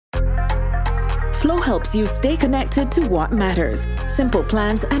Flow helps you stay connected to what matters. Simple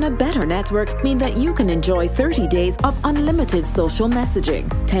plans and a better network mean that you can enjoy 30 days of unlimited social messaging,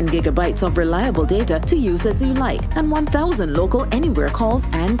 10 gigabytes of reliable data to use as you like, and 1,000 local anywhere calls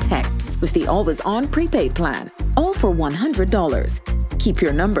and texts with the always-on prepaid plan, all for $100. Keep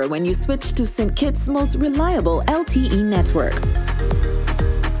your number when you switch to St. Kitts' most reliable LTE network.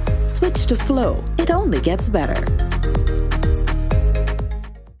 Switch to Flow. It only gets better.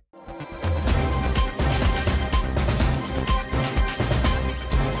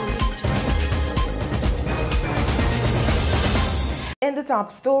 In the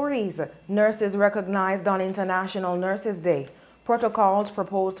top stories, nurses recognized on International Nurses Day. Protocols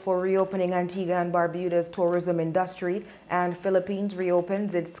proposed for reopening Antigua and Barbuda's tourism industry, and Philippines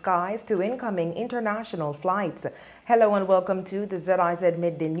reopens its skies to incoming international flights. Hello and welcome to the Ziz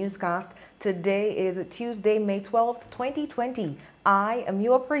Midday Newscast. Today is Tuesday, May 12th, 2020. I am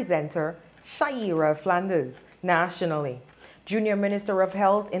your presenter, Shaira Flanders. Nationally, Junior Minister of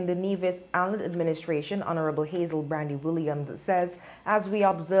Health in the Nevis Island Administration, Honorable Hazel Brandy Williams, says, as we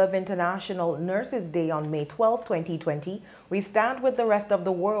observe International Nurses Day on May 12, 2020, we stand with the rest of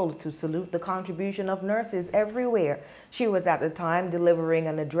the world to salute the contribution of nurses everywhere. She was at the time delivering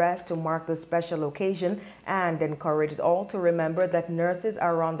an address to mark the special occasion and encouraged all to remember that nurses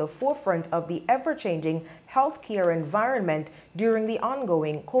are on the forefront of the ever-changing healthcare environment during the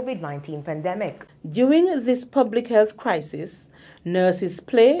ongoing COVID-19 pandemic. During this public health crisis, nurses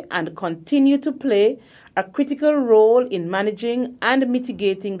play and continue to play a critical role in managing and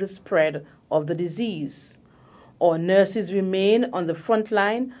mitigating the spread of the disease. Our nurses remain on the front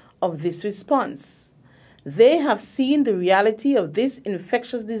line of this response. They have seen the reality of this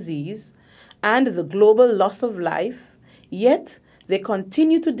infectious disease and the global loss of life, yet they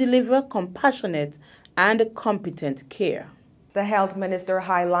continue to deliver compassionate and competent care. The health minister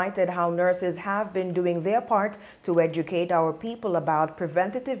highlighted how nurses have been doing their part to educate our people about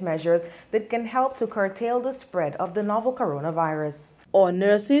preventative measures that can help to curtail the spread of the novel coronavirus. Our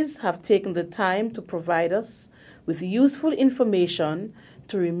nurses have taken the time to provide us with useful information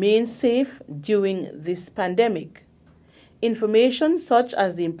to remain safe during this pandemic. Information such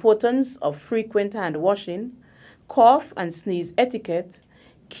as the importance of frequent hand washing, cough and sneeze etiquette,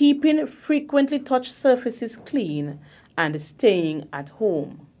 keeping frequently touched surfaces clean, and staying at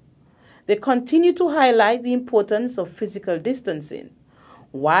home. They continue to highlight the importance of physical distancing,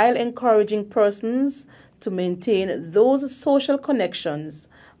 while encouraging persons to maintain those social connections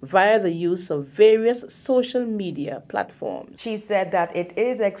via the use of various social media platforms. She said that it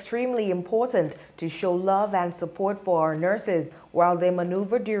is extremely important to show love and support for our nurses while they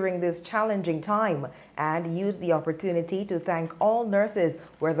maneuver during this challenging time, and use the opportunity to thank all nurses,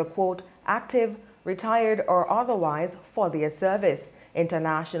 whether, quote, active, retired or otherwise, for their service.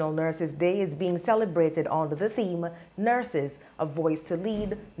 International Nurses Day is being celebrated under the theme, Nurses, a Voice to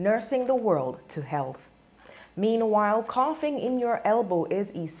Lead, Nursing the World to Health. Meanwhile, coughing in your elbow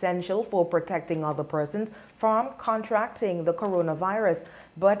is essential for protecting other persons from contracting the coronavirus,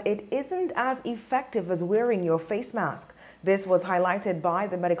 but it isn't as effective as wearing your face mask. This was highlighted by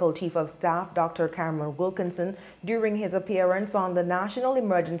the Medical Chief of Staff, Dr. Cameron Wilkinson, during his appearance on the National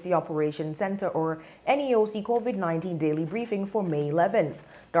Emergency Operations Center, or NEOC COVID-19 Daily Briefing for May 11th.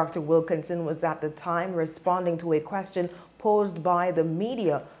 Dr. Wilkinson was at the time responding to a question posed by the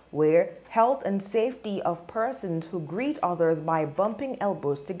media where health and safety of persons who greet others by bumping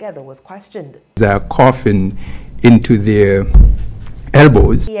elbows together was questioned. They're coughing into their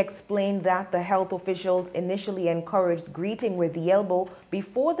elbows. He explained that the health officials initially encouraged greeting with the elbow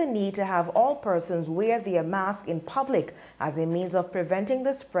before the need to have all persons wear their mask in public as a means of preventing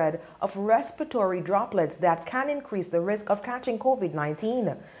the spread of respiratory droplets that can increase the risk of catching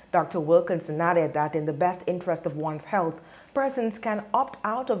COVID-19. Dr. Wilkinson added that in the best interest of one's health, persons can opt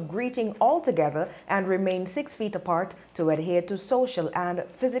out of greeting altogether and remain 6 feet apart to adhere to social and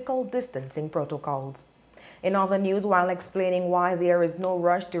physical distancing protocols. In other news, while explaining why there is no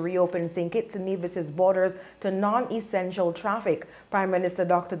rush to reopen St. Kitts and Nevis's borders to non-essential traffic, Prime Minister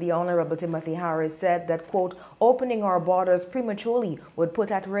Dr. the Honorable Timothy Harris said that, quote, opening our borders prematurely would put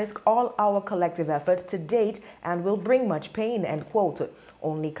at risk all our collective efforts to date and will bring much pain, end quote.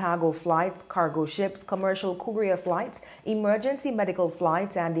 Only cargo flights, cargo ships, commercial courier flights, emergency medical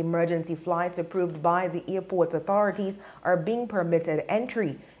flights, and emergency flights approved by the airport authorities are being permitted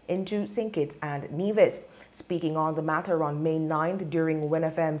entry into St. Kitts and Nevis. Speaking on the matter on May 9th during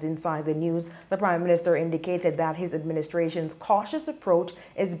WinFM's Inside the News, the Prime Minister indicated that his administration's cautious approach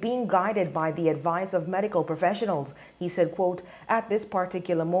is being guided by the advice of medical professionals. He said, quote, "At this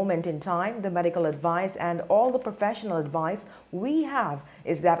particular moment in time, the medical advice and all the professional advice we have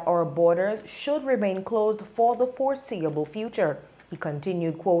is that our borders should remain closed for the foreseeable future." He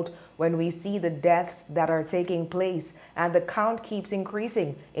continued, quote, "When we see the deaths that are taking place and the count keeps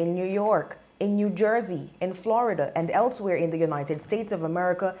increasing in New York, in New Jersey, in Florida, and elsewhere in the United States of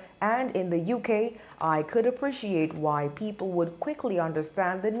America and in the UK, I could appreciate why people would quickly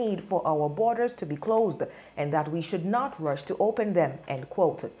understand the need for our borders to be closed and that we should not rush to open them," end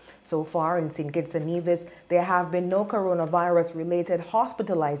quote. So far in St. Kitts and Nevis, there have been no coronavirus-related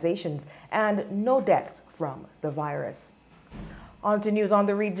hospitalizations and no deaths from the virus. On to news on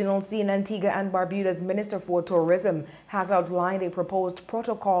the regional scene. Antigua and Barbuda's Minister for Tourism has outlined a proposed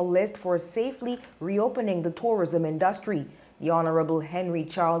protocol list for safely reopening the tourism industry. The Honorable Henry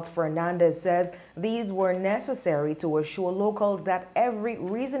Charles Fernandez says these were necessary to assure locals that every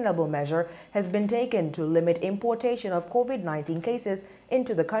reasonable measure has been taken to limit importation of COVID-19 cases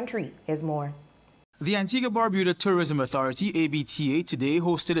into the country. Here's more. The Antigua-Barbuda Tourism Authority, ABTA, today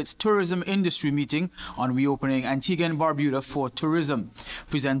hosted its tourism industry meeting on reopening Antigua and Barbuda for tourism.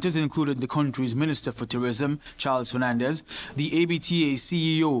 Presenters included the country's Minister for Tourism, Charles Fernandez, the ABTA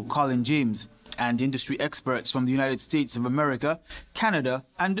CEO, Colin James, and industry experts from the United States of America, Canada,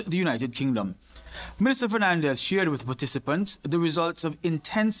 and the United Kingdom. Minister Fernandez shared with participants the results of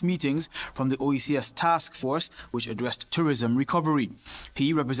intense meetings from the OECS task force which addressed tourism recovery.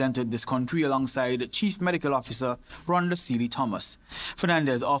 He represented this country alongside Chief Medical Officer Rhonda Seeley-Thomas.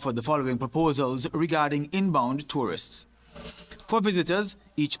 Fernandez offered the following proposals regarding inbound tourists. For visitors,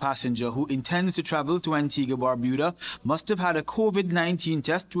 each passenger who intends to travel to Antigua-Barbuda must have had a COVID-19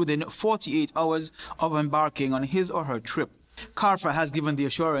 test within 48 hours of embarking on his or her trip. CARFA has given the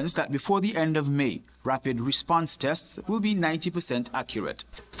assurance that before the end of May, rapid response tests will be 90% accurate.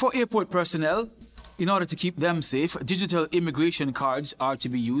 For airport personnel, in order to keep them safe, digital immigration cards are to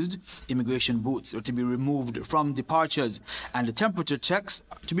be used, immigration booths are to be removed from departures, and the temperature checks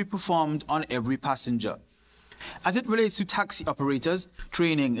are to be performed on every passenger. As it relates to taxi operators,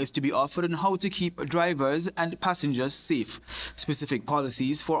 training is to be offered on how to keep drivers and passengers safe. Specific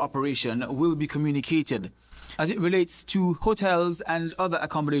policies for operation will be communicated. As it relates to hotels and other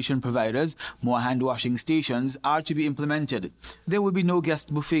accommodation providers, more hand-washing stations are to be implemented. There will be no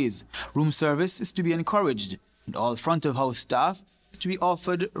guest buffets. Room service is to be encouraged, and all front-of-house staff is to be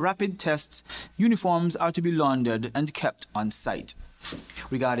offered rapid tests. Uniforms are to be laundered and kept on site.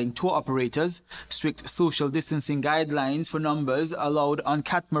 Regarding tour operators, strict social distancing guidelines for numbers allowed on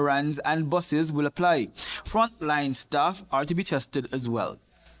catamarans and buses will apply. Frontline staff are to be tested as well.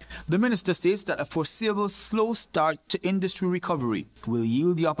 The minister states that a foreseeable slow start to industry recovery will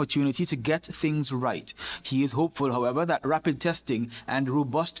yield the opportunity to get things right. He is hopeful, however, that rapid testing and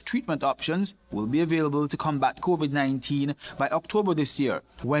robust treatment options will be available to combat COVID-19 by October this year,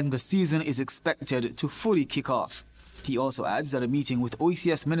 when the season is expected to fully kick off. He also adds that a meeting with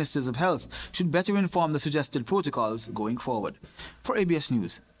OECS Ministers of Health should better inform the suggested protocols going forward. For ABS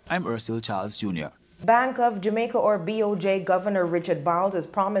News, I'm Ursil Charles Jr. Bank of Jamaica, or BOJ, Governor Richard Bowles is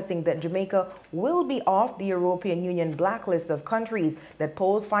promising that Jamaica will be off the European Union blacklist of countries that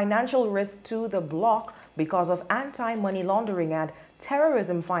pose financial risks to the bloc because of anti-money laundering and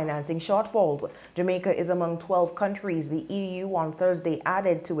terrorism financing shortfalls. Jamaica is among 12 countries the EU on Thursday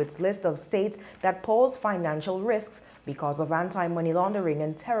added to its list of states that pose financial risks because of anti-money laundering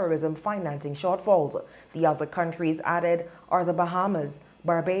and terrorism financing shortfalls. The other countries added are the Bahamas,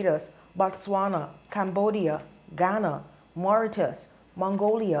 Barbados, Botswana, Cambodia, Ghana, Mauritius,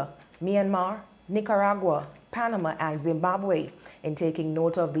 Mongolia, Myanmar, Nicaragua, Panama, and Zimbabwe. In taking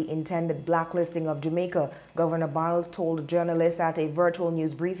note of the intended blacklisting of Jamaica, Governor Bowles told journalists at a virtual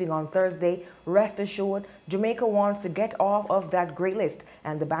news briefing on Thursday, "Rest assured, Jamaica wants to get off of that grey list,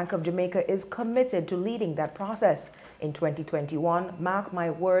 and the Bank of Jamaica is committed to leading that process. In 2021, mark my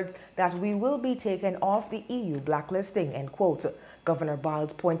words that we will be taken off the EU blacklisting," end quote. Governor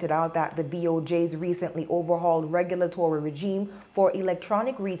Bowles pointed out that the BOJ's recently overhauled regulatory regime for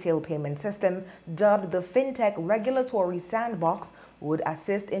electronic retail payment system, dubbed the FinTech Regulatory Sandbox, would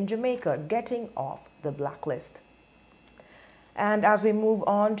assist in Jamaica getting off the blacklist. And as we move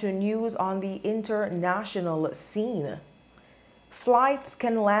on to news on the international scene, flights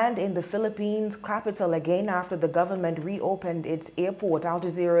can land in the Philippines capital again after the government reopened its airport. Al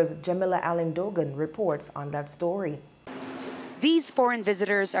Jazeera's Jamila Alindogan reports on that story. These foreign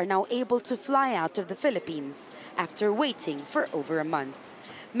visitors are now able to fly out of the Philippines after waiting for over a month.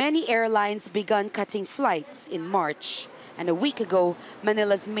 Many airlines began cutting flights in March, and a week ago,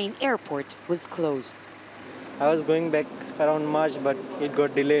 Manila's main airport was closed. I was going back around March, but it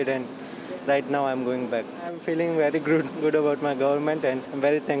got delayed, and right now I'm going back. I'm feeling very good about my government, and I'm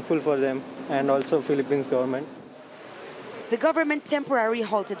very thankful for them, and also Philippines government. The government temporarily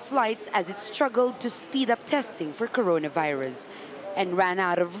halted flights as it struggled to speed up testing for coronavirus and ran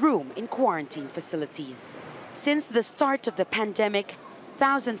out of room in quarantine facilities. Since the start of the pandemic,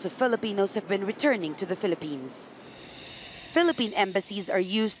 thousands of Filipinos have been returning to the Philippines. Philippine embassies are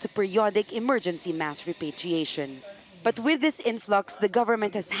used to periodic emergency mass repatriation. But with this influx, the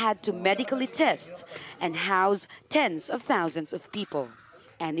government has had to medically test and house tens of thousands of people.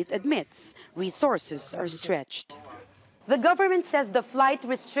 And it admits resources are stretched. The government says the flight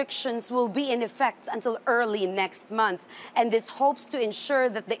restrictions will be in effect until early next month, and this hopes to ensure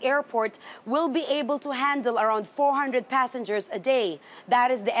that the airport will be able to handle around 400 passengers a day.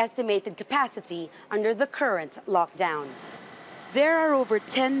 That is the estimated capacity under the current lockdown. There are over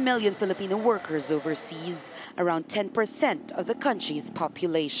 10 million Filipino workers overseas, around 10% of the country's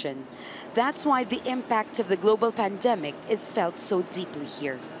population. That's why the impact of the global pandemic is felt so deeply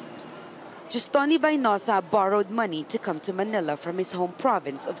here. Justoni Bainosa borrowed money to come to Manila from his home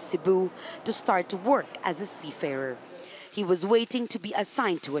province of Cebu to start to work as a seafarer. He was waiting to be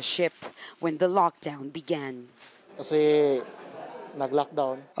assigned to a ship when the lockdown began. Kasi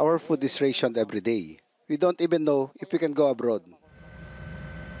nag-lockdown. Our food is rationed every day. We don't even know if we can go abroad.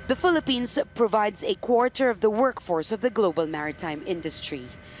 The Philippines provides a quarter of the workforce of the global maritime industry.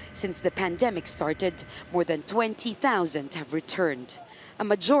 Since the pandemic started, more than 20,000 have returned. A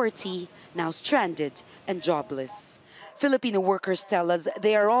majority now stranded and jobless. Filipino workers tell us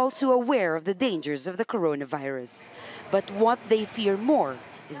they are all too aware of the dangers of the coronavirus. But what they fear more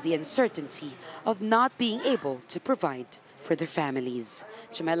is the uncertainty of not being able to provide for their families.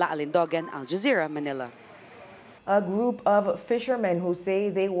 Chamela Alindogan, Al Jazeera, Manila. A group of fishermen who say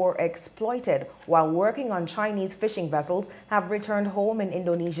they were exploited while working on Chinese fishing vessels have returned home in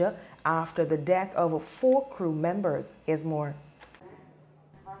Indonesia after the death of 4 crew members. Here's more.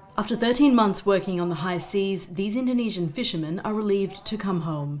 After 13 months working on the high seas, these Indonesian fishermen are relieved to come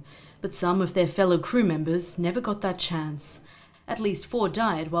home. But some of their fellow crew members never got that chance. At least 4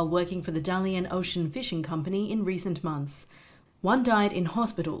 died while working for the Dalian Ocean Fishing Company in recent months. 1 died in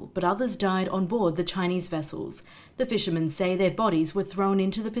hospital, but others died on board the Chinese vessels. The fishermen say their bodies were thrown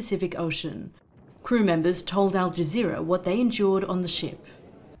into the Pacific Ocean. Crew members told Al Jazeera what they endured on the ship.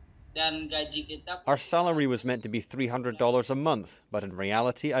 Our salary was meant to be $300 a month, but in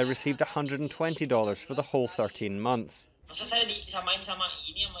reality I received $120 for the whole 13 months.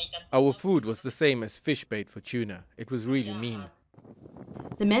 Our food was the same as fish bait for tuna. It was really mean.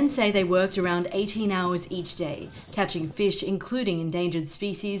 The men say they worked around 18 hours each day, catching fish including endangered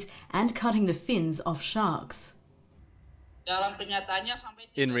species and cutting the fins off sharks.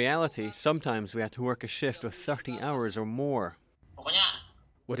 In reality, sometimes we had to work a shift of 30 hours or more.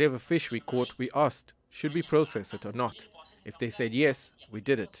 Whatever fish we caught, we asked, should we process it or not? If they said yes, we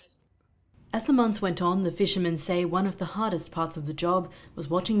did it. As the months went on, the fishermen say one of the hardest parts of the job was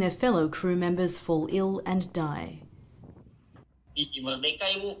watching their fellow crew members fall ill and die.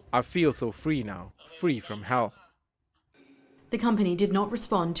 I feel so free now, free from hell. The company did not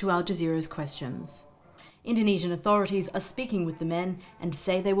respond to Al Jazeera's questions. Indonesian authorities are speaking with the men and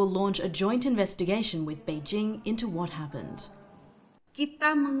say they will launch a joint investigation with Beijing into what happened.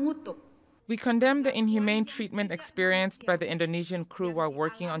 We condemn the inhumane treatment experienced by the Indonesian crew while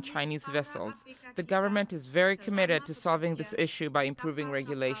working on Chinese vessels. The government is very committed to solving this issue by improving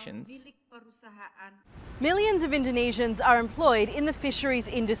regulations. Millions of Indonesians are employed in the fisheries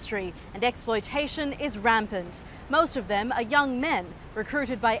industry, and exploitation is rampant. Most of them are young men,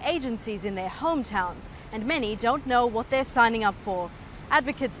 recruited by agencies in their hometowns, and many don't know what they're signing up for.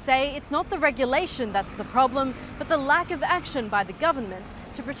 Advocates say it's not the regulation that's the problem, but the lack of action by the government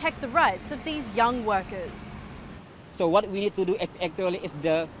to protect the rights of these young workers. So what we need to do actually is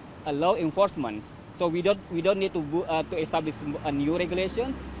the law enforcement. So we don't need to establish new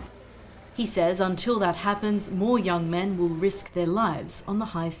regulations. He says until that happens, more young men will risk their lives on the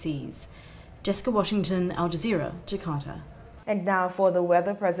high seas. Jessica Washington, Al Jazeera, Jakarta. And now for the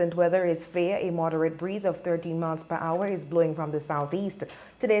weather. Present weather is fair. A moderate breeze of 13 miles per hour is blowing from the southeast.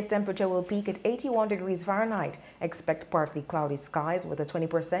 Today's temperature will peak at 81 degrees Fahrenheit. Expect partly cloudy skies with a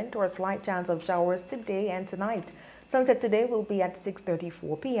 20% or a slight chance of showers today and tonight. Sunset today will be at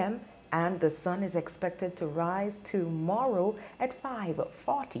 6:34 p.m. and the sun is expected to rise tomorrow at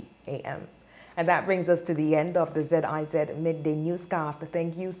 5:40 a.m. And that brings us to the end of the ZIZ Midday Newscast.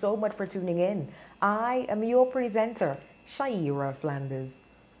 Thank you so much for tuning in. I am your presenter, Shaira Flanders.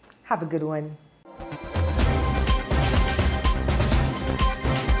 Have a good one.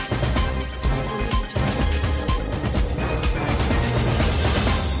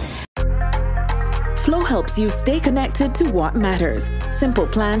 Flow helps you stay connected to what matters. Simple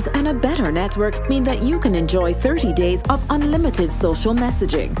plans and a better network mean that you can enjoy 30 days of unlimited social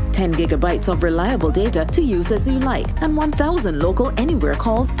messaging, 10 gigabytes of reliable data to use as you like, and 1,000 local anywhere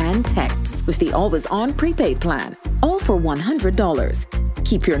calls and texts with the always-on prepaid plan, all for $100.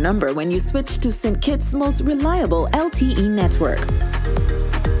 Keep your number when you switch to St. Kitts' most reliable LTE network.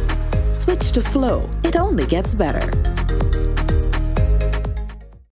 Switch to Flow. It only gets better.